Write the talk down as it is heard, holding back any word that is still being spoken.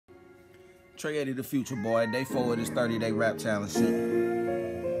Tr380 the future, boy. Day 4 of this 30-day rap challenge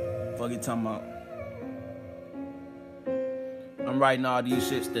shit. Fuck you talking about. I'm writing all these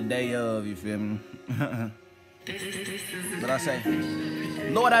shits the day of, you feel me? But I say,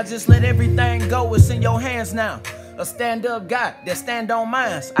 Lord, I just let everything go. It's in your hands now. A stand-up guy that stand on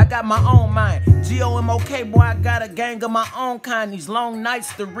minds. I got my own mind. G-O-M-O-K, boy, I got a gang of my own kind. These long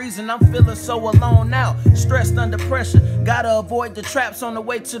nights, the reason I'm feeling so alone now. Stressed under pressure. Gotta avoid the traps on the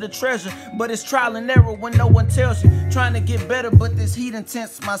way to the treasure. But it's trial and error when no one tells you. Trying to get better, but this heat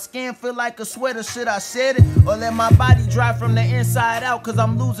intense. My skin feel like a sweater. Should I shed it? Or let my body dry from the inside out? Cause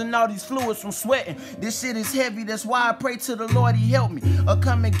I'm losing all these fluids from sweating. This shit is heavy, that's why I pray to the Lord he help me. Or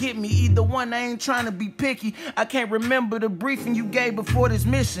come and get me. Either one, I ain't trying to be picky. I can't remember the briefing you gave before this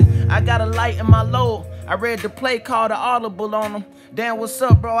mission. I got a light in my load. I read the play called the Audible on them. Damn, what's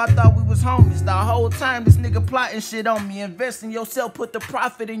up, bro? I thought we was homies. The whole time this nigga plotting shit on me. Invest in yourself, put the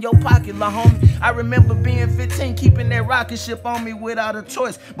profit in your pocket, la homie. I remember being 15, keeping that rocket ship on me without a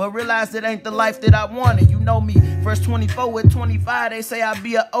choice. But realized it ain't the life that I wanted. You know me, first 24 with 25, they say I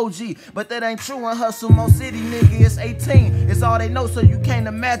be a OG. But that ain't true in Hustle Mo City, nigga, it's 18. It's all they know, so you can't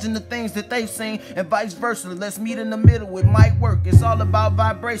imagine the things that they've seen. And vice versa, let's meet in the middle, it might work. It's all about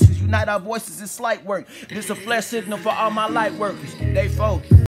vibrations, unite our voices, it's slight work. This a flash signal for all my light workers. Day 4.